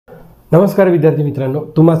नमस्कार विद्यार्थी मित्रांनो,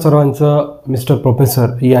 तुम्हा सर्वांचं मिस्टर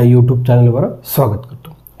प्रोफेसर या यूट्यूब चॅनलवर स्वागत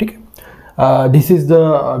करतो. ठीक आहे, दिस is the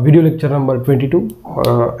video lecture number 22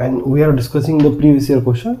 and we R discussing the previous year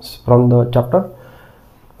questions from the chapter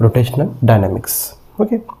rotational dynamics.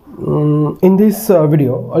 Okay, in this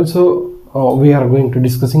video also we are going to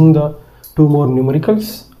discussing the two more numericals.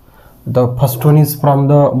 The first one is from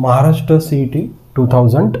the Maharashtra CET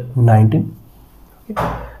 2019, okay,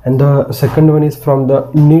 and the second one is from the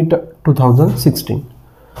NEET 2016.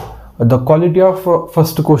 The quality of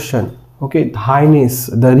first question, okay, the highness,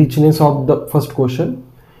 the richness of the first question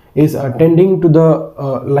is attending to the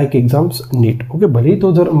like exams NEET. Okay, भले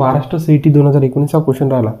तो जर Maharashtra CET 2019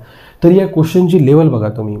 question राहिला तर या क्वेश्चनची level बघा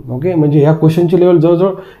तुम्ही. Okay, म्हणजे या क्वेश्चनची लेवल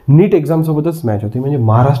जवळजवळ नीट एक्झाम सोबतच मॅच होते. म्हणजे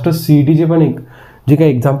महाराष्ट्र CETचे पण एक जे काही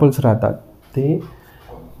एक्झाम्पल्स राहतात ते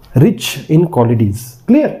rich in qualities.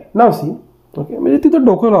 Clear now C. Okay, म्हणजे तिथं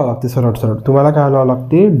डोकं लावावं लागते, सरळ सरळ तुम्हाला काय लावावं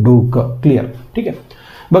लागते, डोकं. क्लिअर. ठीक आहे,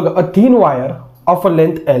 बघा, a thin wire of a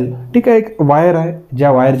length L. ठीक आहे, एक वायर आहे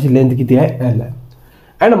ज्या वायरची लेंथ किती आहे, L आहे,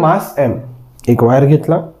 अँड मास M. एक वायर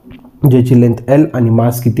घेतला ज्याची लेंथ L आणि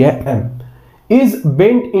मास किती आहे, M, is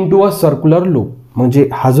bend into a circular loop. म्हणजे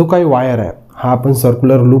हा जो काही वायर आहे हा आपण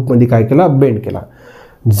सर्क्युलर लूपमध्ये काय केला, बेंड केला.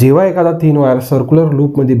 जेव्हा एखादा थिन वायर सर्क्युलर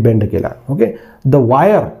लूपमध्ये बेंड केला, okay, the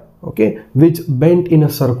wire, okay, which bend in a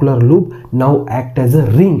circular loop now act as a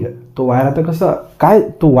ring. तो वायर आता कसं काय,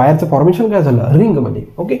 तो वायरचं फॉर्मेशन काय झालं, रिंगमध्ये.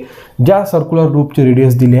 ओके, ज्या सर्क्युलर लूपची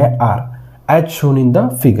रेडियस दिली आहे R as shown in the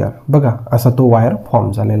figure. बघा, असा तो वायर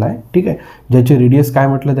फॉर्म झालेला आहे. ठीक आहे, ज्याची रेडियस काय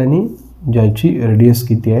म्हटलं त्यांनी, ज्याची रेडियस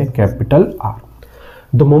किती आहे, capital R.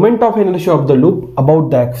 The moment of inertia of the loop about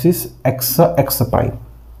the axis x prime.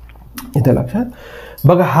 इथे लक्षात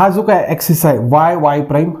बघा, हा जो काय ॲक्सिस आहे वाय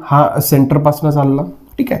प्राईम हा सेंटरपासून चालला.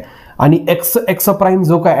 ठीक आहे, आणि एक्स प्राईम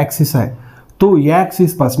जो काय ॲक्सिस आहे तो या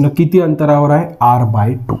ॲक्सिसपासून किती अंतरावर आहे,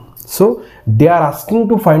 R/2. So they are asking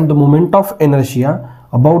to find the moment of inertia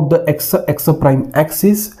about the x prime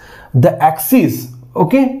axis, the axis,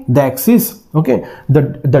 okay, the axis, okay,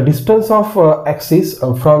 the distance of axis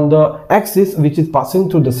from the axis which is passing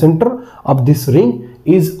through the center of this ring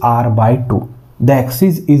is R/2. The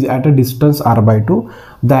axis is at a distance R/2.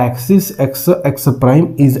 The axis x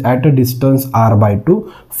prime is at a distance R/2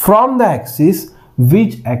 from the axis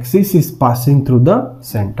which axis is passing through the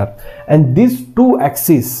center. And these two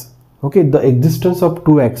axes, okay, the existence of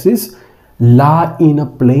two axes lie in a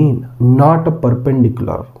plane, not a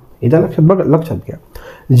perpendicular. इथं लक्षात बघा, लक्षात घ्या,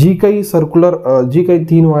 जी काही circular जी काही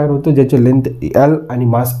तीन wire होतं ज्याचे लेंथ L आणि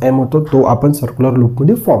मास M होतो तो आपण सर्क्युलर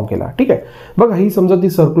लूपमध्ये फॉर्म केला. ठीक आहे, बघा, ही समजा ती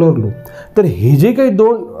सर्क्युलर लूप, तर हे जे काही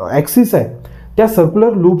दोन ॲक्सिस आहे त्या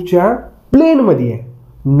सर्क्युलर लूपच्या प्लेनमध्ये आहे,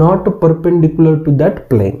 not perpendicular to that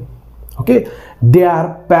plain. Okay, they are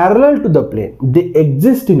parallel to the plane, they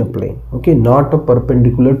exist in a plane, okay, not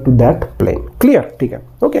perpendicular to that plane. Clear? ठीक आहे.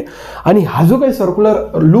 ओके, आणि हा जो काही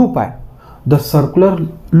सर्क्युलर लूप आहे, the circular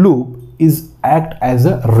loop is act as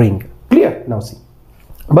a ring. Clear. Now C.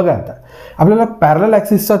 बघा, आता आपल्याला पॅरलल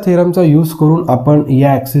ॲक्सिसचा थेरमचा यूज करून आपण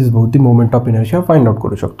या ॲक्सिस भोवती moment of inertia find out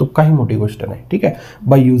करू शकतो. काही मोठी गोष्ट नाही. ठीक आहे,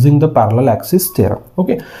 by using the parallel axis theorem.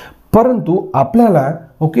 Okay, परंतु आपल्याला,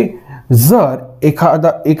 ओके, जर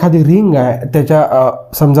एखादी रिंग आहे त्याच्या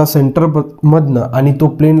समजा सेंटर मधनं आणि तो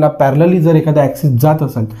प्लेनला पॅरलली जर एखादा ॲक्सिस जात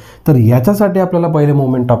असेल तर याच्यासाठी आपल्याला पहिले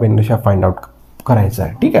moment of inertia find out करायचं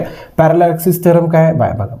आहे. ठीक आहे, पॅरलल ॲक्सिस थेरम काय आहे,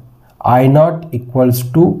 बाय बघा, I0 equals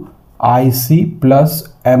to IC plus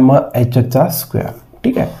MH square.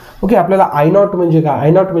 ठीक आहे. ओके, आपल्याला I0 म्हणजे काय,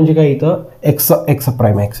 I0 म्हणजे काय, इथं एक्स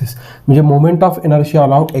प्राईम ॲक्सिस म्हणजे moment of inertia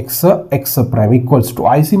along x prime equals to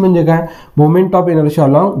IC म्हणजे काय, moment of inertia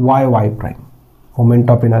along Y prime,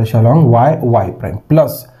 moment of inertia along Y prime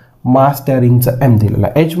plus mass त्या रिंगचा M दिलेला.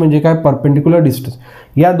 H म्हणजे काय, परपेंडिक्युलर डिस्टन्स,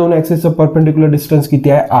 या दोन ॲक्सिसचं परपेंडिक्युलर डिस्टन्स किती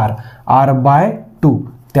आहे, R/2,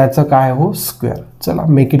 त्याचं काय हो, स्क्वेअर. चला,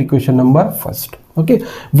 make it equation number first. Okay,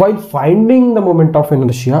 while finding the moment of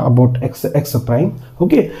inertia about x prime,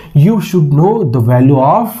 okay, you should know the value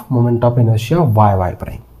of moment of inertia y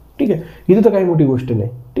prime. ठीक आहे, इथे तर काही मोठी गोष्ट नाही.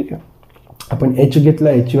 ठीक आहे, आपण h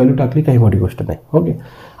घेतला, h ची व्हॅल्यू टाकली, काही मोठी गोष्ट नाही. ओके,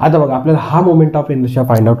 आता बघा, आपल्याला हा moment of inertia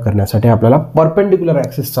find out करण्यासाठी आपल्याला परपेंडिक्युलर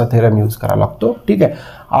ॲक्सिसचा थेरम यूज करावा लागतो. ठीक आहे,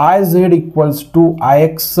 IZ equals to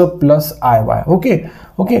IX plus IY. Okay,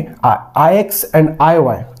 okay, IX and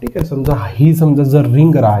IY. ठीक आहे, समजा जर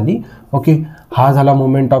रिंग राहिली, ओके, हा झाला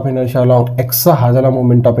moment of inertia along x, हा झाला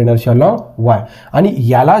moment of inertia along Y, आणि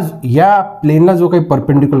याला या प्लेनला जो काही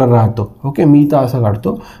परपेंडिक्युलर राहतो, ओके, मी इथं असं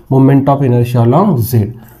काढतो, moment of inertia along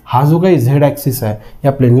Z. हा जो काही झेड ॲक्सिस आहे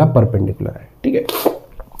या प्लेनला परपेंडिक्युलर आहे. ठीक आहे,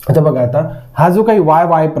 आता बघा, आता हा जो काही वाय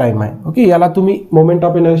वाय प्राईम आहे, ओके, याला तुम्ही मोमेंट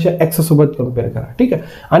ऑफ इनर्शिया एक्स सोबत कम्पेअर करा, ठीक आहे.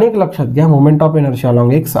 आणि एक लक्षात घ्या, moment of inertia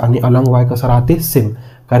along x आणि अलॉंग वाय कसं राहते, सेम,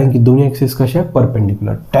 कारण की दोन्ही ऍक्सिस कसे आहे,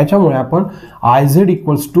 परपेंडिक्युलर. त्याच्यामुळे आपण I Z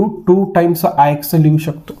equals to 2 times I x लिहू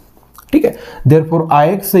शकतो, ठीक आहे. Therefore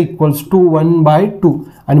I x equals to 1/2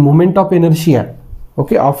 आणि moment of inertia,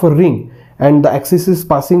 okay, of a ring and the axis is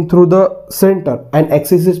passing through the center and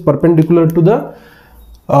axis is perpendicular to the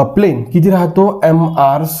plane किती राहतो,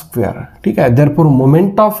 mr square, ठीक आहे. therefore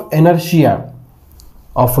moment of inertia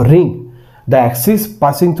of a ring, the axis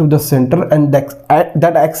passing through the center and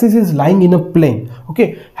that axis is lying in a plane, okay,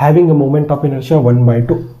 having a moment of inertia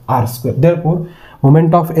 1/2 r square. therefore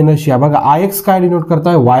moment of inertia बघा ix काय denote करता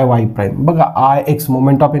है, y y prime. बघा ix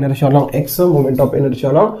moment of inertia along x, moment of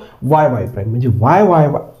inertia along y y prime, म्हणजे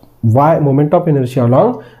y moment of inertia along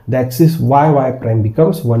the axis y prime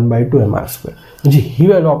becomes 1/2 mr square. म्हणजे ही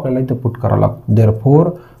value आपल्याला इथे put करावं लागतं.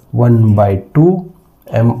 therefore 1/2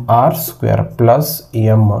 mr square plus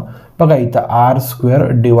m. बघा इथं r square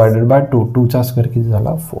divided by 2 चा square किती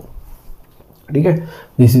झाला, 4, ठीक आहे.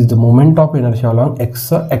 दिस is the moment of inertia along x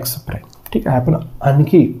prime, ठीक आहे. आपण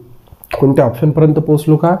आणखी कोणत्या ऑप्शन पर्यंत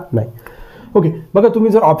पोहोचलो का, नाही. ओके, बघा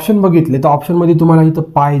तुम्ही जर ऑप्शन बघितले तर ऑप्शन मध्ये तुम्हाला इथं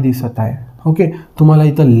पाय दिसत आहे, ओके, तुम्हाला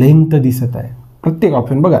इथं लेंथ दिसत आहे प्रत्येक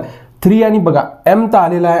ऑप्शन. बघा 3 आणि बघा m तर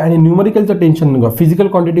आलेला आहे आणि न्यूमरिकलचं टेन्शन नका. फिजिकल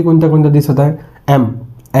क्वांटिटी कोणत्या कोणत्या दिसत आहे, m,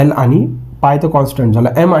 l आणि पाय तर कॉन्स्टंट झाला,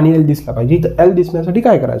 m आणि l दिसला पाहिजे. इथं l दिसण्यासाठी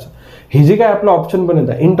काय करायचं, हे जे काय आपलं ऑप्शन बनत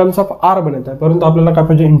आहे इन टर्म्स ऑफ r बनत आहे, परंतु आपल्याला काय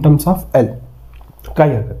पाहिजे, इन टर्म्स ऑफ l.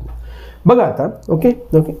 काही हरकत नाही. बघा आता, okay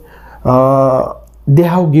okay, they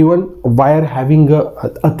have given wire having a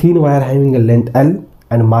thin wire having a length l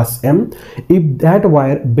and mass m. If that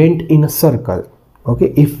wire bent in a circle, okay,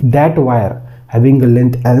 if that wire having a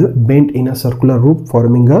length l bent in a circular loop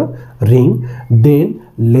forming a ring, then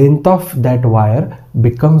length of that wire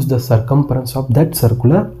becomes the circumference of that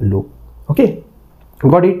circular loop. Okay,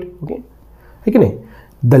 got it? Okay, okay,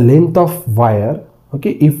 the length of wire,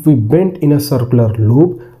 okay, if we bent in a circular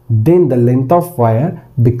loop, then the length of wire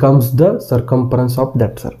becomes the circumference of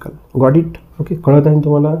that circle. Got it? Okay, कळत आहे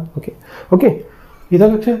तुम्हाला? Okay, okay. इथं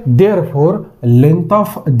लक्षात, therefore length of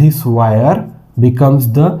this wire becomes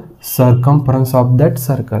the circumference of that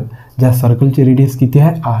circle. ज्या सर्कलची radius किती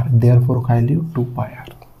आहे, r. therefore काय लिहू,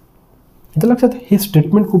 2πr. इथं लक्षात, हे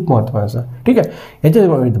स्टेटमेंट खूप महत्त्वाचं, ठीक आहे. याच्या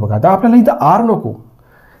इथं बघा, आता आपल्याला इथं r नको.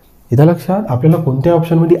 इथं लक्षात, आपल्याला कोणत्या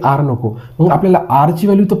ऑप्शनमध्ये r नको, मग आपल्याला r ची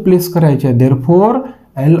व्हॅल्यू तर प्लेस करायची आहे. therefore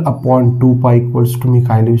l/2π equals to me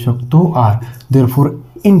काय लिहू शकतो, r. therefore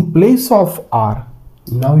in place of r,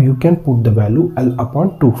 now you can put the value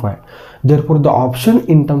l/2π. therefore the option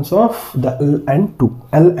in terms of the l and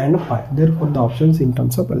pi. therefore the options in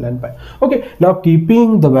terms of l and pi. Okay, now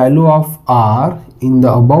keeping the value of r in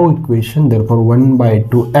the above equation, therefore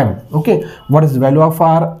 1/2 m. Okay, what is the value of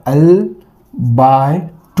r,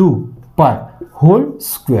 l/2 pi whole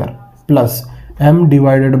square plus m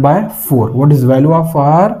divided by 4. what is the value of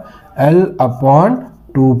r,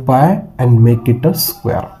 l/2 pi, and make it a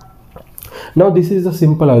square. Now this is the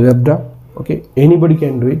simple algebra, okay, anybody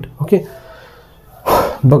can do it. Okay,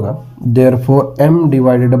 बघा, therefore m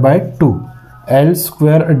divided by 2, l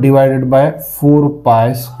square divided by 4 pi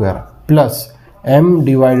square plus m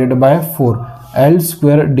divided by 4, l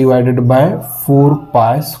square divided by 4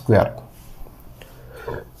 pi square.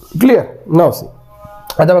 Clear? Now see,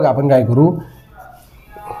 आता बघा आपण काय करू,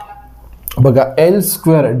 बघा l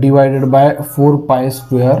square divided by 4 pi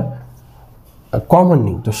square common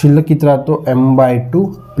निघतो, तो शिल्लक किती राहतो, m/2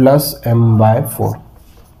 plus m/4.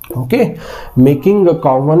 Okay, making a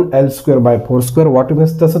common l square by 4 square. What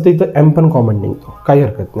means तसं तिथं m पण कॉमन निघतो, काही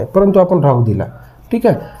हरकत नाही, परंतु आपण राहू दिला, ठीक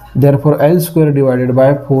आहे. therefore l square divided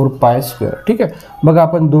by 4 pi square, ठीक आहे. बघा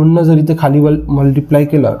आपण 2 न जर इथे खाली मल्टिप्लाय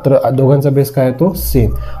केलं तर दोघांचा बेस काय येतो,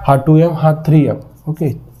 सेम. हा 2m, हा 3m. Okay,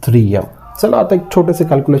 3m. चला आता एक छोटेसे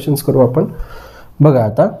कॅल्क्युलेशन्स करू आपण. बघा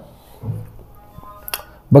आता,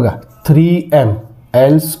 बघा 3m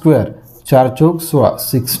l square 4 Chowk 16,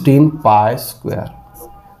 16 pi square.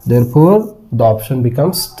 therefore the option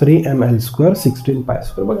becomes 3m l square 16 pi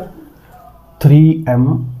square. बघा 3m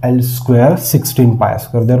l square 16 pi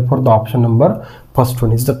square. therefore the option number first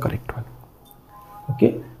one is the correct one.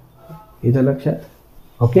 Okay, इधर लक्षात.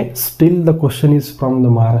 Okay, still the question is from the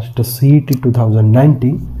Maharashtra CET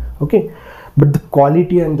 2019. Okay, but the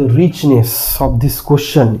quality and the richness of this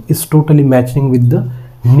question is totally matching with the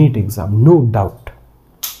NEET exam, no doubt.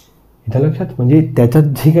 इथं लक्षात, म्हणजे त्याच्यात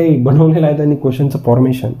जे काही बनवलेलं आहे त्यांनी क्वेश्चनचं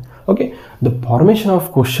formation. Okay, the formation of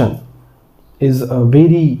question is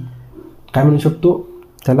very, काय म्हणू शकतो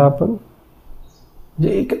त्याला आपण, जे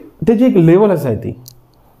एक त्याची एक लेवलच आहे ती.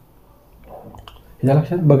 ह्याच्या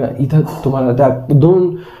लक्षात बघा, इथं तुम्हाला त्या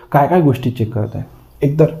दोन काय काय गोष्टी चेक करत आहे.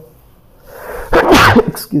 एक तर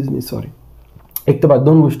एक्सक्यूज मी सॉरी, एक तर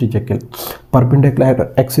दोन गोष्टी चेक केल्या, perpendicular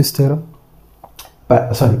axis theorem,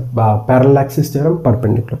 sorry parallel axis theorem,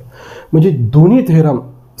 perpendicular, म्हणजे दोन्ही थेरम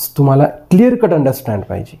तुम्हाला क्लिअर कट अंडरस्टँड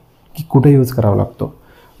पाहिजे की कुठे यूज करावा लागतो.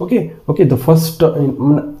 Okay, the first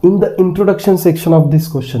in the introduction section of this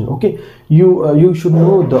question, okay, you should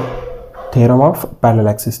know the theorem of parallel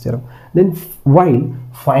axis theorem. Then while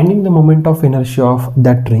finding the moment of inertia of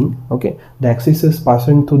that ring, okay, the axis is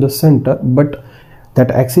passing through the center, but that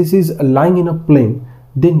axis is lying in a plane,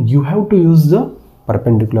 then you have to use the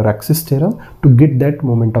perpendicular axis theorem to get that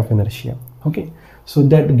moment of inertia. Okay, so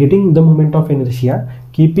that getting the moment of inertia,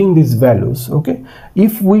 keeping these values, okay,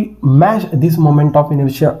 if we match this moment of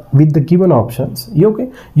inertia with the given options, you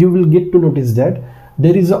will get to notice that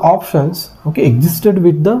there is options, okay, existed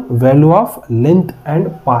with the value of length and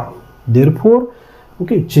pi. Therefore,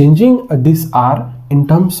 okay, changing this r in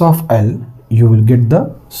terms of L, you will get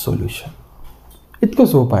the solution. इतकं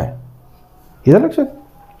सोपं आहे, हे लक्षात.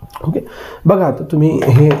 Okay, बघा आता तुम्ही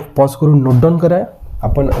हे pause करून नोट डाऊन करा.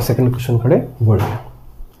 आपण सेकंड क्वेश्चन कडे वळूया.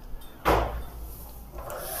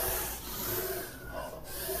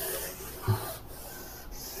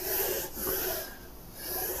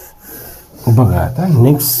 बघा आता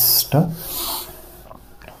next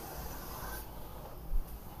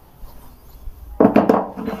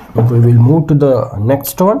we will move to the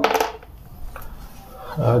next one,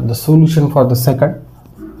 the solution for the second.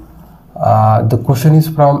 The question is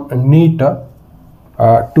from NEET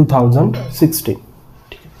 2016.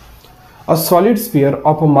 A solid sphere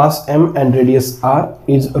of a mass m and radius r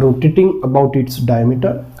is rotating about its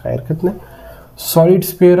diameter. काय हरकत नाही, solid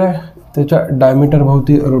sphere आहे, त्याच्या diameter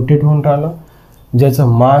भोवती rotate होऊन राहिलं, ज्याचं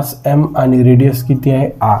मास m आणि रेडियस किती आहे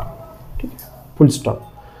r. ठीक आहे, फुल stop.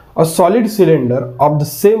 A solid cylinder of the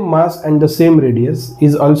same mass and the same radius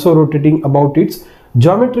is also rotating about its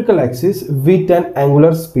geometrical axis with an angular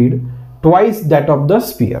speed twice that of the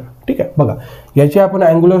sphere. ठीक आहे, बघा याची आपण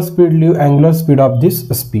angular speed लिहू, angular speed of this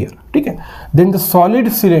sphere. ठीक आहे, then the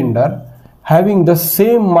solid cylinder having the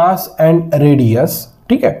same mass and radius,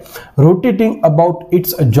 ठीक है, rotating about its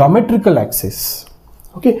geometrical axis,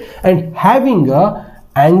 okay, and having a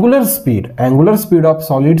angular speed of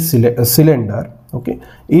solid cylinder, okay,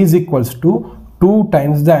 is equals to 2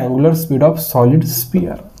 times the angular speed of solid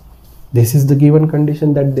sphere. This is the given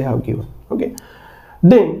condition that they have given. Okay,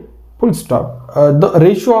 then full stop. The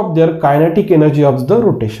ratio of their kinetic energy of the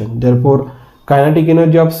rotation, therefore kinetic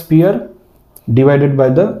energy of sphere divided by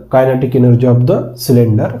the kinetic energy of the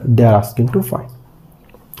cylinder, they are asking to find.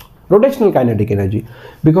 Rotational kinetic energy,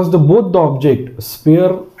 because both the object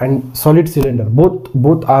sphere and solid cylinder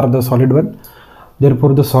both are the solid one,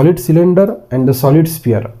 therefore the solid cylinder and the solid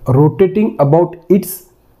sphere rotating about its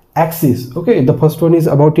axis. Okay, the first one is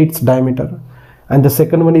about its diameter and the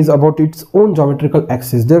second one is about its own geometrical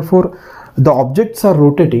axis. Therefore the objects are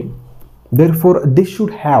rotating, therefore they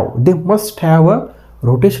must have a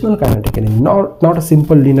rotational kinetic energy, not a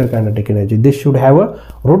simple linear kinetic energy. They should have a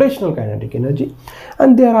rotational kinetic energy,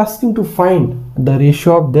 and they are asking to find the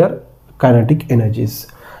ratio of their kinetic energies.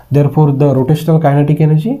 Therefore the rotational kinetic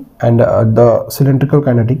energy and the cylindrical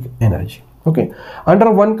kinetic energy. Okay, under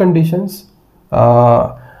one conditions,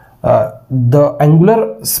 the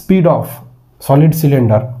angular speed of solid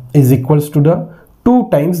cylinder is equals to the 2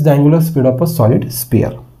 times the angular speed of a solid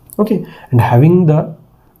sphere. Okay, and having the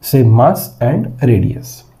same mass and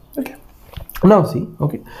radius. Okay, now see,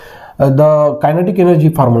 okay, the kinetic energy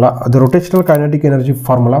formula, the rotational kinetic energy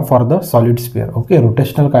formula for the solid sphere. Okay,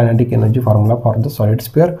 rotational kinetic energy formula for the solid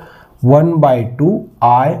sphere, 1/2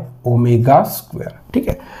 I omega square. ठीक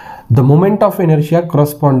है, the moment of inertia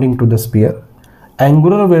corresponding to the sphere,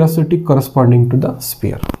 angular velocity corresponding to the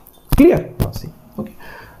sphere. Clear? Now see, okay,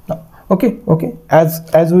 now, okay,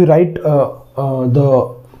 as we write the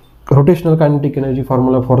rotational kinetic energy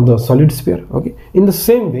formula for the solid sphere, okay, in the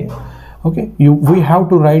same way, okay, we have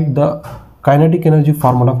to write the kinetic energy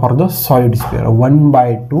formula for the solid sphere,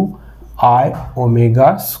 1/2 I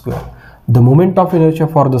omega square, the moment of inertia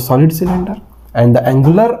for the solid cylinder and the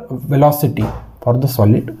angular velocity for the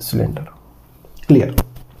solid cylinder. Clear?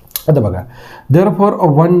 आता बघा, therefore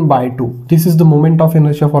 1/2, this is the moment of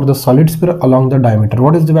inertia for the solid sphere along the diameter.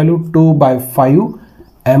 What is the value? 2/5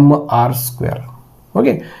 mr square.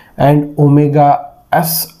 Okay, and omega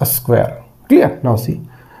s square. Clear? Now see,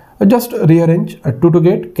 just rearrange 2 to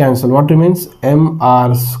get cancel. What remains?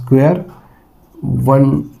 mr square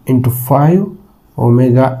 1 into 5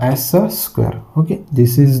 omega s square. Okay,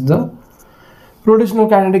 this is the rotational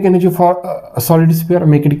kinetic energy for a solid sphere.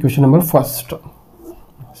 Make it equation number first.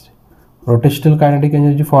 rotational kinetic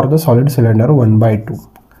energy for the solid cylinder 1/2.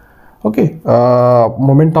 Okay,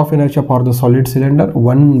 moment of inertia for the solid cylinder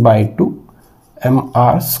 1/2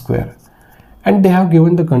 mr square, and they have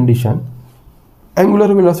given the condition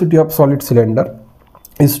angular velocity of solid cylinder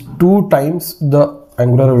is 2 times the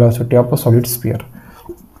angular velocity of a solid sphere.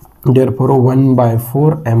 Therefore 1/4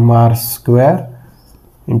 mr square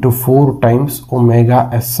into 4 times omega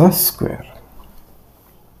s square.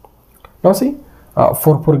 Now see,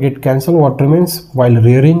 4 get cancel. What remains? While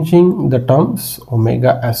rearranging the terms,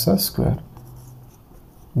 omega s square.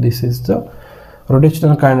 This is the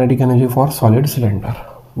rotational kinetic energy for solid cylinder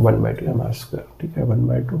 1/2 mr square. ठीक है,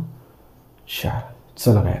 1/2 4.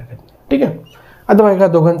 चला काय हरकत नाही. ठीक आहे. आता बघा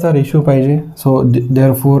दोघांचा रेशिओ पाहिजे. So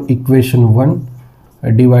therefore equation 1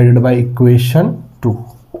 divided by equation 2.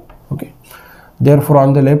 Okay. Therefore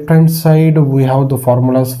on the left hand side we have the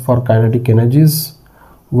formulas for kinetic energies.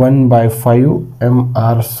 1/5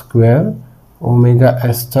 mr square omega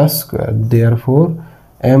s square. Therefore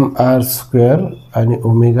mr square and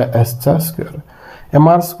omega s square.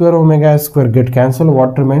 Mr square omega s square get cancelled.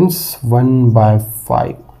 What remains?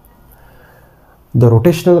 1/5. The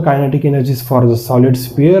rotational kinetic energies for the solid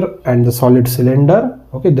sphere and the solid cylinder.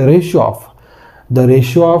 Okay, the ratio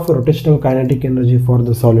of rotational kinetic energy for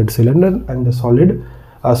the solid cylinder and the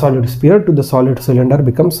solid sphere to the solid cylinder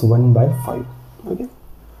becomes 1/5. Okay,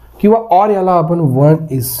 किंवा और याला आपण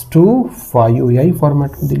 1:5 याही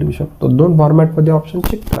फॉर्मॅटमध्ये लिहू शकतो. दोन फॉर्मॅटमध्ये ऑप्शन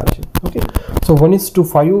चेक करायचे. Okay, so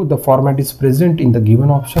 1:5 the format is present in the given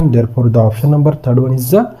option. Therefore the option number 3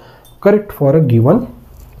 is the correct for a given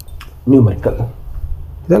numerical.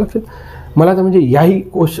 लक्षात मला तर म्हणजे याही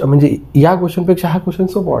क्वेश्चन म्हणजे या क्वेश्चनपेक्षा हा क्वेश्चन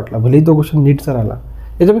सोपा वाटला. भलेही तो क्वेश्चन नीट जर आला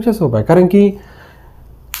याच्यापेक्षा सोपा आहे, कारण की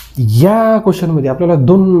या क्वेश्चनमध्ये आपल्याला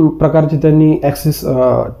 2 प्रकारचे त्यांनी ॲक्सिस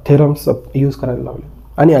थेरम्स यूज करायला लावले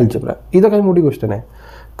आणि अल्जेब्रा. इथं काही मोठी गोष्ट नाही.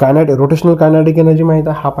 रोटेशनल कायनेटिक एनर्जी माहीत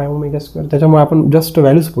आहे, हाफ ओमेगा स्क्वेअर. त्याच्यामुळे आपण जस्ट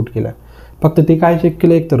व्हॅल्यूज पुट केल्या. फक्त ते काय चेक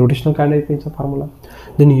केलं, एक तर rotational kinetic एनर्जीचा formula.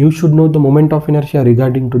 Then you should know the moment of inertia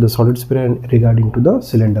regarding to the solid sphere and regarding to the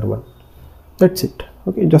cylinder 1. That's it.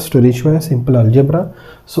 Okay, just ratio आहे, simple algebra.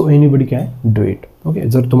 So anybody can do it. Okay,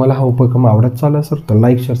 जर तुम्हाला हा उपक्रम आवडत चालला असेल तर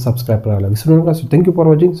like share subscribe करायला विसरू नका. So thank you for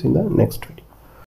watching. In the next video.